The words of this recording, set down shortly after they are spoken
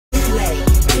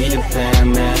Peter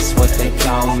Pan, that's what they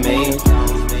call me.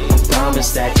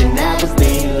 Promise that you'll never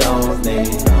be lonely.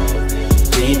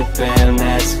 Peter Pan,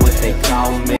 that's what they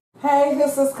call me. Hey,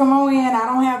 sisters, come on in. I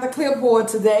don't have the clipboard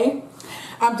today.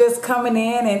 I'm just coming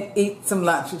in and eat some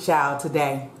lunch with y'all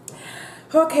today.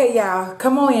 Okay, y'all,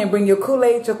 come on in. Bring your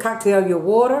Kool-Aid, your cocktail, your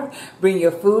water. Bring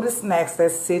your food and snacks.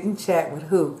 Let's sit and chat with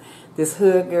who? This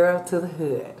hood girl to the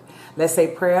hood. Let's say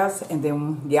prayers, and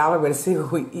then y'all already see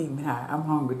what we eating. Hi, I'm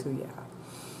hungry too, y'all.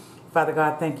 Father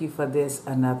God, thank you for this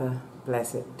another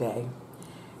blessed day.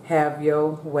 Have your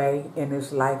way in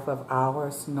this life of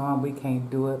ours, knowing we can't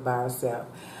do it by ourselves.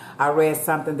 I read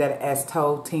something that, as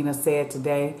told, Tina said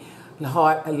today,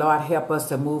 Lord, help us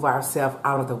to move ourselves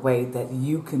out of the way that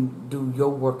you can do your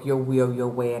work, your will, your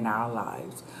way in our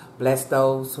lives. Bless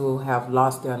those who have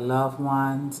lost their loved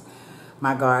ones.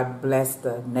 My God, bless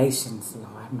the nations,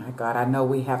 Lord. My God, I know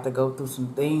we have to go through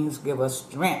some things. Give us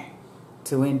strength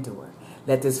to endure.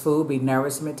 Let this food be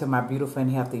nourishment to my beautiful and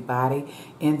healthy body.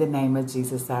 In the name of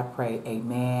Jesus, I pray.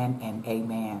 Amen and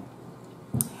amen.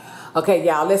 Okay,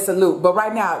 y'all, let's salute. But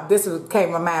right now, this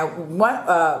came to my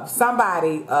mind.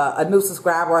 Somebody, a new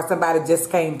subscriber or somebody just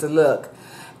came to look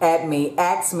at me,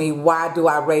 asked me, why do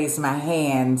I raise my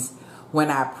hands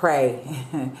when I pray?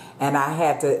 And I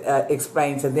had to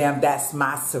explain to them, that's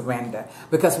my surrender.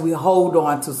 Because we hold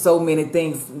on to so many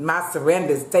things. My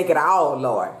surrender is take it all,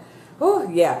 Lord. Oh,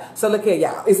 yeah. So look here,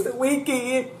 y'all. It's the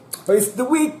weekend. It's the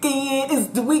weekend. It's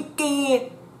the weekend.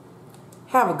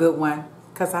 Have a good one,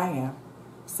 because I am.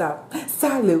 So,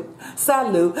 salute,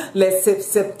 salute. Let's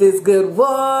sip this good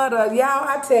water. Y'all,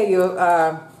 I tell you,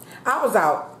 I was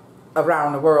out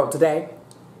around the world today.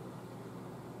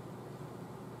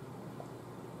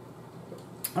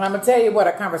 And I'm going to tell you what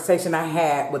a conversation I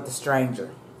had with the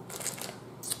stranger.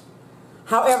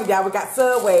 However, y'all, we got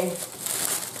Subway.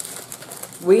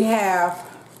 We have,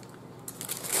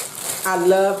 I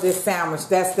love this sandwich.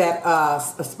 That's that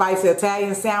spicy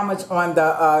Italian sandwich on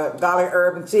the garlic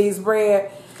herb and cheese bread.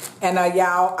 And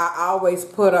y'all, I always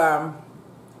put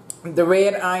the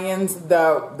red onions,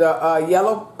 the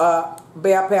yellow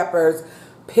bell peppers,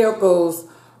 pickles,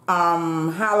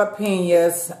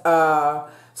 jalapenos,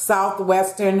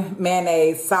 southwestern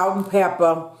mayonnaise, salt and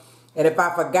pepper. And if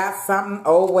I forgot something,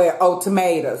 oh well,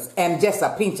 tomatoes. And just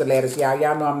a pinch of lettuce, y'all.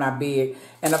 Y'all know I'm not big.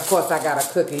 And of course, I got a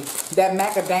cookie. That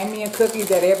macadamia cookie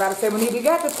that everybody said, well, you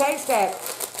got to taste that.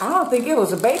 I don't think it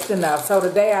was baked enough. So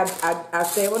today I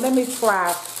said, well, let me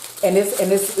try. And it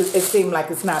seemed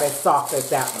like it's not as soft as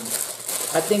that one.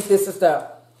 I think this is the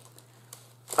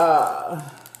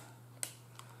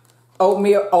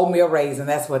oatmeal raisin.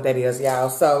 That's what that is, y'all.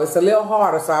 So it's a little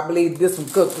harder. So I believe this one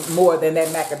cooked more than that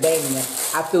macadamia.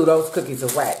 I threw those cookies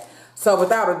away. So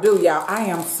without ado, y'all, I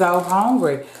am so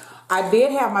hungry. I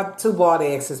did have my 2 boiled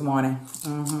eggs this morning.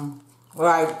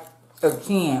 Like at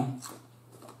 10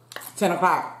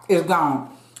 o'clock. It's gone.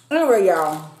 Anyway,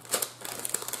 y'all.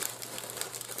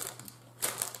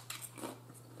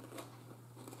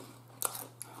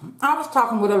 I was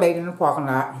talking with a lady in the parking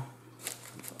lot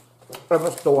of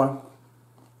a store.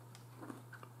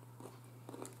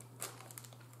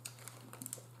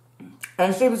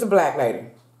 And she was a black lady.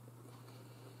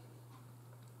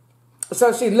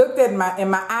 So she looked at in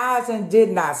my eyes and did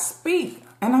not speak.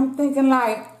 And I'm thinking,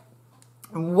 like,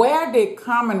 where did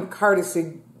common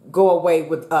courtesy go away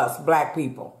with us, black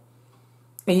people?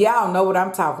 And y'all know what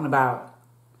I'm talking about.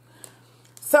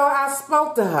 So I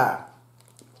spoke to her.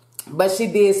 But she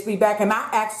did speak back. And I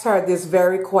asked her this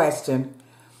very question.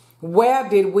 Where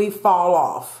did we fall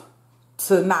off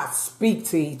to not speak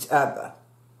to each other?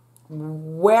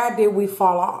 Where did we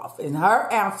fall off? And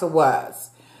her answer was,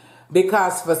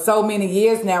 because for so many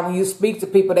years now, when you speak to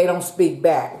people, they don't speak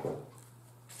back.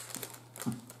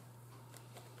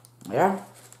 Yeah.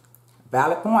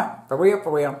 Valid point. For real,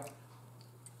 for real.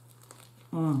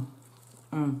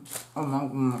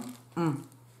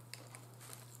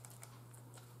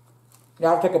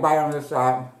 Y'all take a bite on this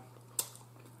side.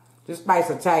 This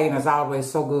spicy Italian is always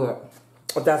so good.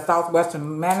 With that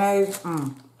southwestern mayonnaise.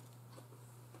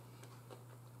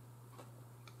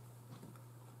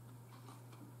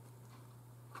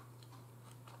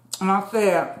 And I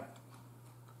said,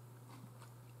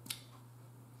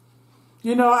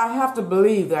 you know, I have to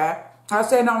believe that. I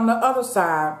said on the other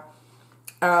side,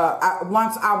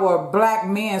 once our black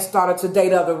men started to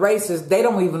date other races, they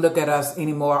don't even look at us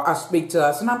anymore or speak to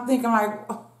us. And I'm thinking like,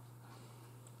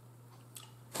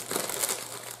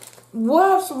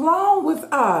 what's wrong with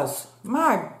us?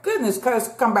 My goodness, let's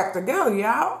come back together,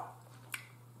 y'all.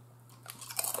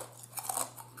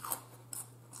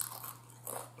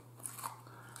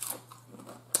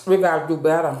 We gotta do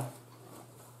better.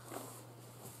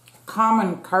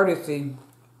 common courtesy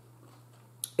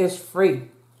is free.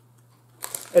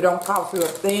 It don't cost you a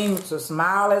thing to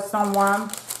smile at someone,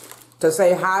 to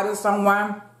say hi to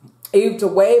someone, even to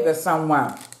wave at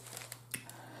someone.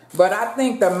 But I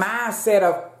think the mindset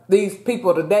of these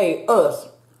people today, us,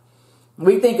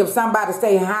 we think if somebody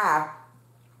say hi,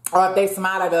 or if they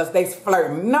smile at us, they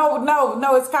flirting. No, no,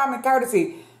 no, it's common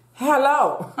courtesy.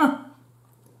 Hello.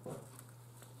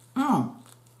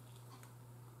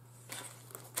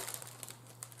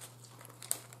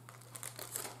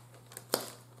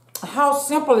 How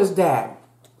simple is that?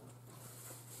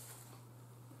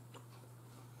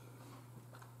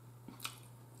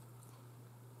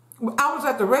 I was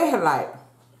at the red light.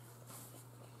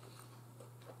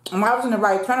 And I was in the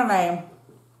right turn lane.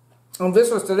 And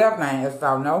this was the left lane, as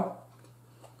y'all know.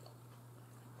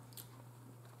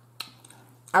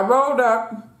 I rolled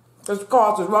up. This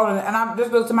car was rolling. And I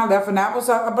just looked to my left. And that was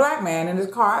a black man in his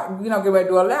car, you know, getting ready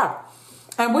to do a left.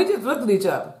 And we just looked at each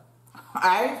other.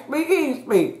 I ain't speak, he ain't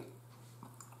speak.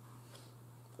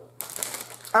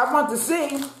 I want to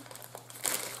see.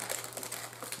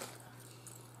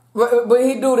 Will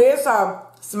he do this or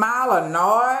smile or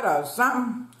nod or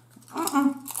something?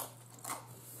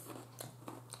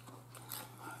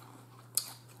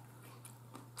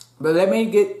 But let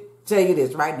me tell you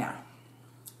this right now.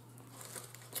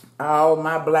 Oh,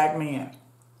 my black men.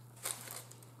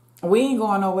 We ain't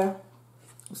going nowhere.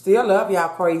 Still love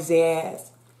y'all crazy ass.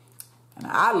 And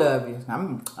I love you.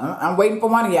 I'm waiting for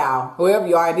one of y'all. Whoever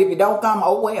you are. And if you don't come,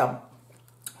 oh well.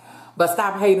 But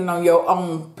stop hating on your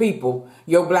own people.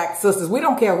 Your black sisters. We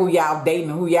don't care who y'all dating,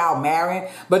 who y'all marrying.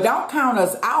 But don't count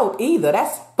us out either.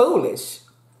 That's foolish.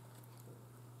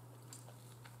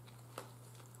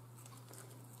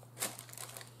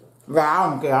 But I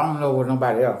don't care. I don't know what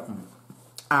nobody else.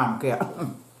 I don't care.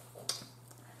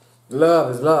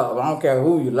 Love is love. I don't care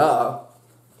who you love.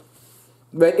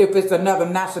 But if it's another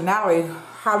nationality,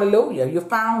 hallelujah, you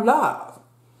found love.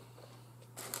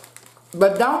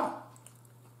 But don't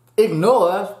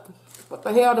ignore us. What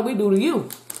the hell do we do to you?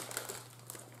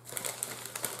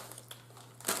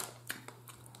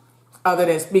 Other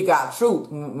than speak our truth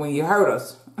when you hurt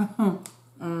us.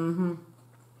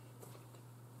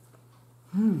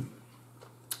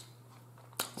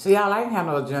 See, y'all, I ain't have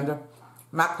no agenda.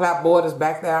 My clapboard is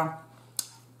back there.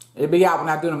 It'll be out when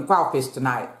I do them crawfish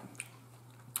tonight.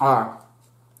 Or,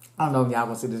 I don't know if y'all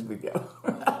gonna see this video.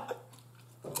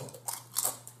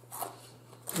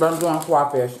 But I'm doing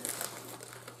crawfish.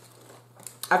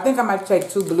 I think I might take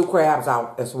 2 blue crabs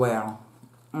out as well.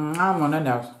 I don't want nothing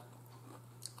else.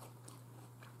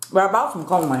 But I bought some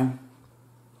corn. I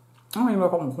don't even know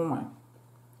if I'm corn.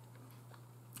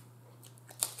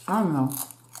 I don't know.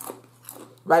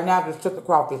 Right now, I just took the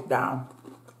crawfish down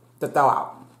to thaw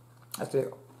out. That's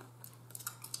it.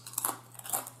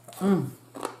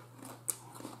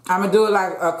 I'm going to do it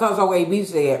like Cuz OAB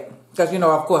said. Because, you know,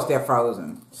 of course, they're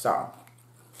frozen. So,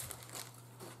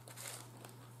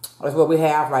 that's what we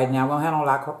have right now. We don't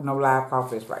have no live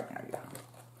crawfish right now, y'all.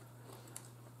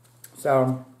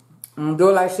 So, I'm going to do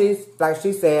it like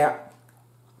she said.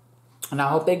 And I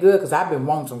hope they're good because I've been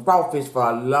wanting some crawfish for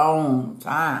a long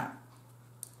time.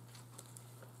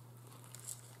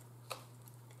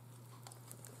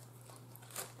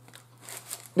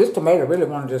 This tomato really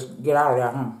want to just get out of there,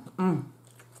 huh?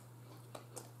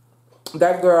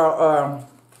 That girl,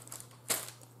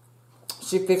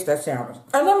 she fixed that sandwich.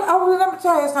 And let me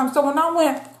tell you something. So when I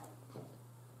went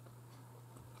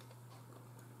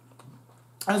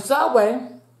on Subway,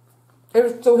 it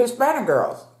was 2 Hispanic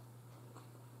girls.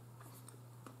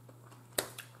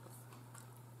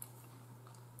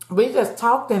 We just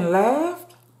talked and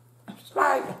laughed. It's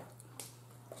like,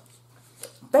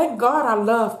 thank God I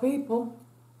love people.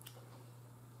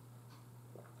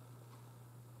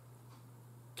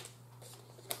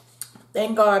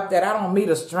 Thank God that I don't meet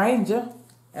a stranger.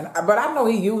 But I know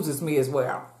he uses me as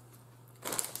well.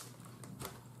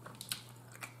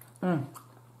 Because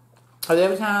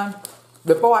every time,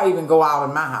 before I even go out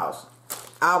in my house,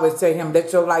 I always tell him,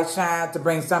 let your light shine to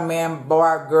bring some man, boy,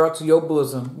 or girl to your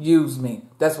bosom. Use me.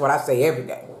 That's what I say every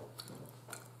day.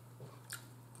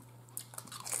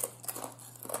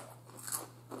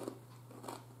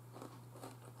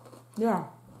 Yeah.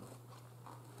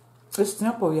 It's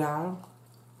simple, y'all.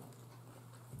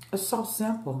 It's so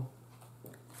simple.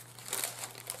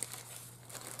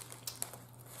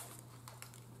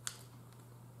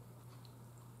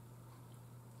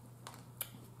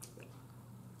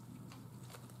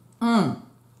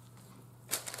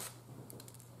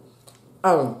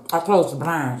 Oh, I closed the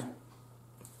blinds.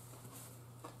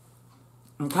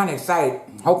 I'm kind of excited,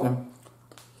 hoping.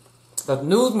 The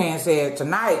newsman said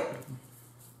tonight,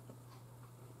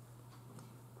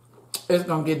 It's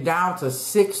going to get down to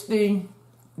 60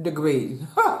 degrees.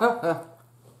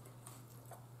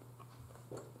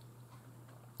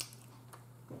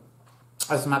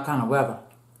 That's my kind of weather.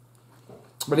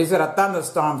 But he said a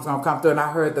thunderstorm's going to come through, and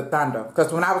I heard the thunder.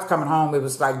 Because when I was coming home, it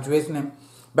was like drizzling.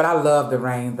 But I love the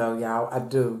rain, though, y'all. I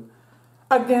do.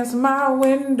 Against my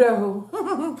window.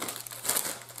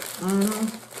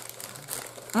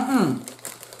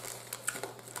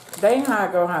 They ain't how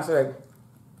I go, huh? So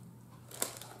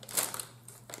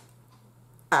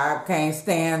I can't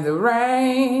stand the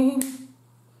rain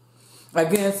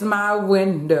against my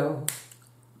window.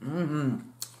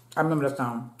 I remember that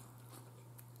song.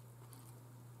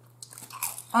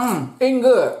 Eating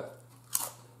good.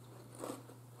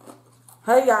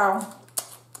 Hey, y'all.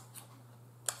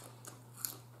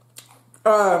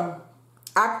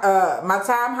 My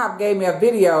Time Hop gave me a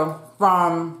video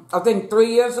from, I think,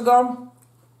 3 years ago.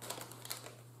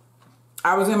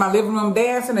 I was in my living room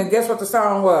dancing, and guess what the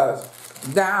song was?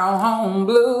 Down Home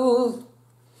Blues.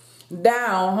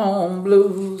 Down Home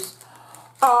Blues.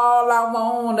 All I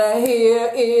wanna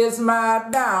hear is my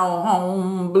down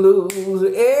home blues.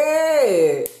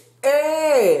 Hey,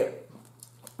 hey.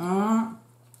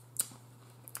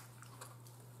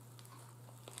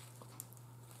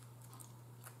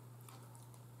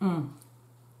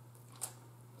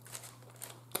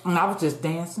 And I was just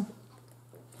dancing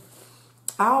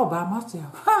all by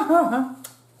myself.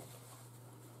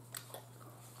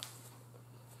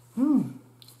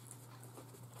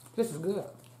 This is good.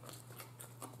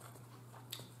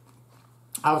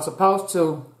 I was supposed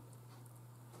to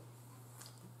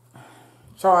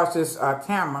charge this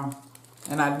camera,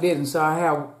 and I didn't, so I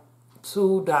have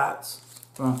 2 dots.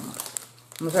 Let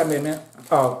me tell me a minute.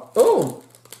 Oh,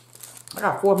 I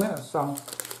got 4 minutes, so.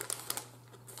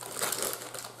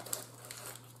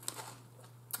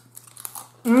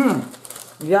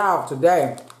 Y'all,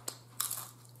 today,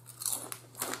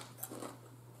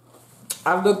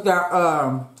 I looked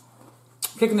at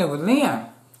Kicking It With Lynn.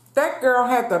 That girl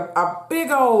had a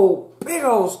big old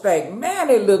steak. Man,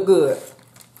 it looked good.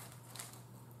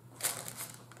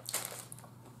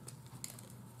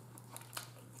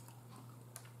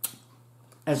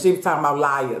 And she was talking about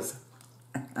liars.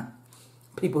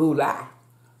 People who lie.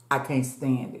 I can't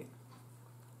stand it.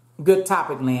 Good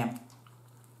topic, Lynn.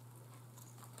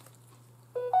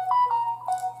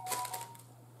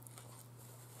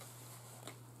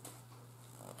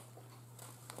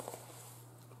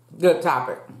 Good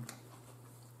topic.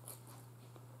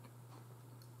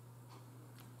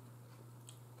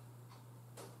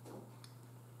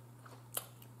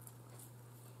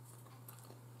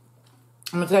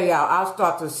 I'm gonna tell y'all, I'll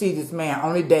start to see this man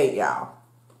on a date, y'all.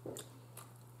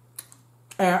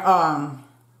 And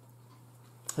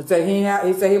he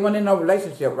said he wasn't in no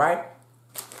relationship, right?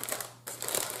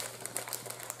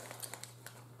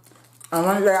 And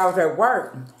one day I was at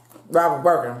work, where I was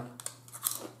working,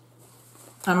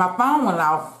 and my phone went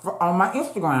off on my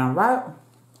Instagram, right?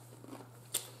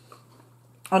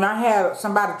 And I had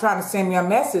somebody trying to send me a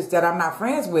message that I'm not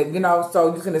friends with, you know,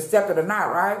 so you can accept it or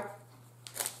not, right?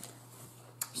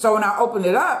 So when I opened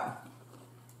it up,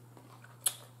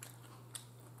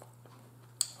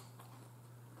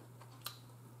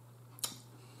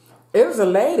 it was a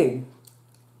lady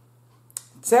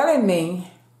telling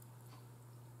me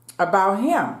about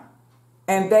him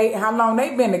and how long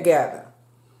they've been together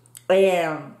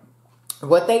and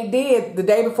what they did the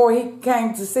day before he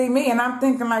came to see me. And I'm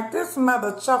thinking like, this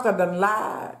mother chucker done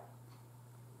lied.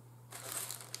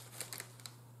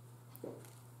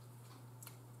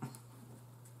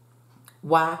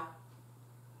 Why?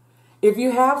 If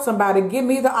you have somebody, give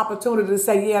me the opportunity to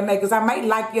say, yeah, man, because I might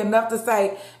like you enough to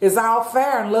say it's all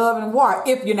fair in love and war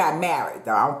if you're not married,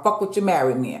 though. I don't fuck with your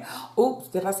married men. Oops,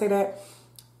 did I say that?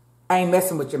 I ain't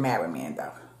messing with your married men,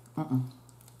 though.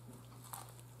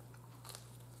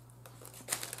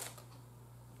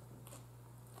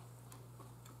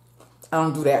 I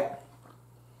don't do that.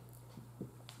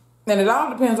 And it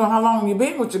all depends on how long you've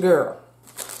been with your girl.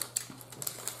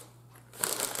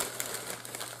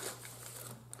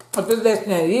 If it's less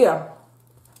than a year,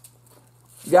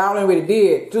 y'all ain't really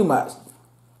did too much.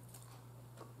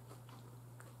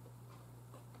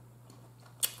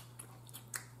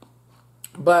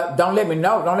 But don't let me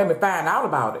know. Don't let me find out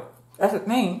about it. That's the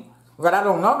thing. What I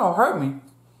don't know don't hurt me.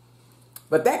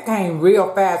 But that came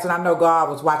real fast, and I know God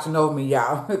was watching over me,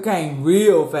 y'all. It came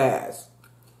real fast.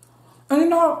 And you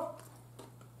know,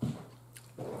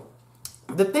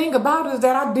 the thing about it is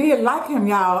that I did like him,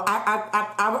 y'all.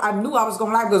 I knew I was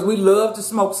going to like him because we love to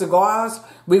smoke cigars.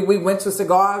 We went to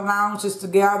cigar lounges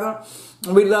together.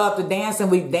 We love to dance, and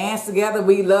we danced together.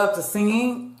 We love to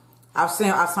sing. I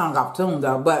sung off tune,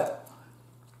 though. But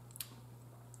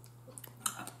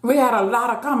We had a lot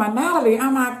of commonality. Oh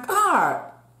my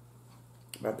God.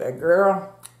 But that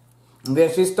girl, and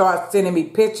then she started sending me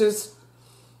pictures.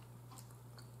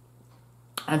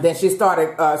 And then she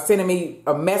started sending me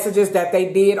messages that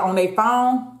they did on their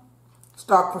phone.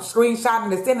 Start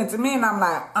screenshotting and sending it to me. And I'm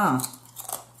like,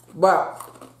 But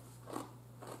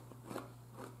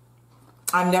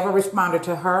I never responded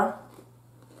to her.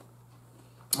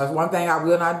 That's one thing I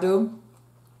will not do.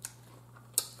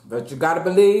 But you got to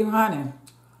believe, honey.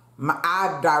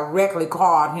 I directly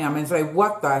called him and say,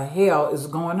 what the hell is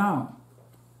going on?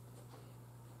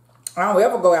 I don't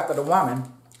ever go after the woman.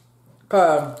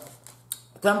 Because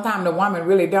sometimes the woman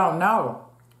really don't know.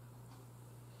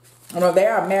 You know,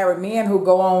 there are married men who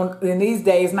go on in these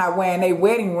days not wearing their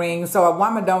wedding ring. So a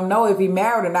woman don't know if he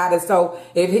married or not. And so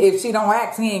if she don't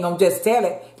ask, he ain't going to just tell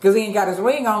it. Because he ain't got his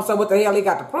ring on. So what the hell he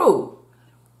got to prove?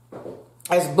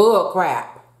 That's bull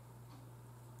crap.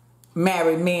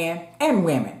 Married men and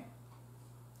women.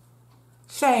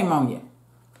 Shame on you.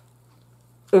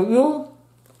 If you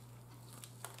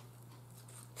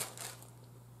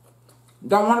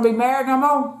don't want to be married no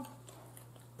more,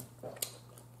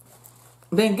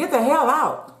 then get the hell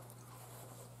out.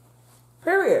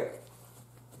 Period.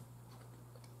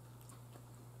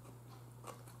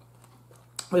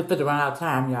 We're fit to run out of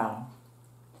time, y'all.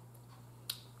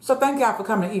 So thank y'all for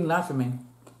coming and eating lunch with me.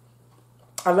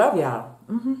 I love y'all.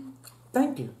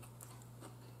 Thank you.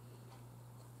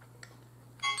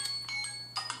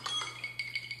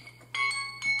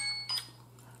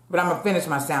 But I'm going to finish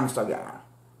my sandwich, so y'all.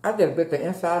 I just bit the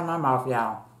inside of my mouth,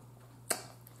 y'all.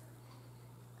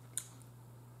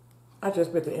 I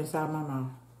just bit the inside of my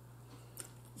mouth.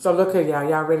 So look here, y'all.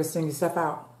 Y'all ready to sing yourself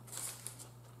out?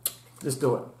 Let's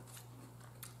do it.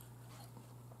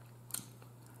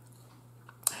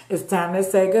 It's time to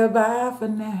say goodbye for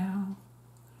now.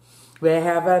 We'll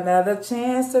have another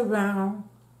chance around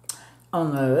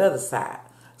on the other side.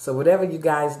 So whatever you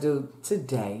guys do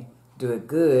today, do it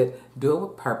good, do it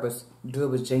with purpose, do it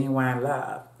with genuine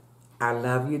love. I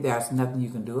love you. There's nothing you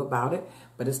can do about it,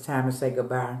 but it's time to say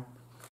goodbye.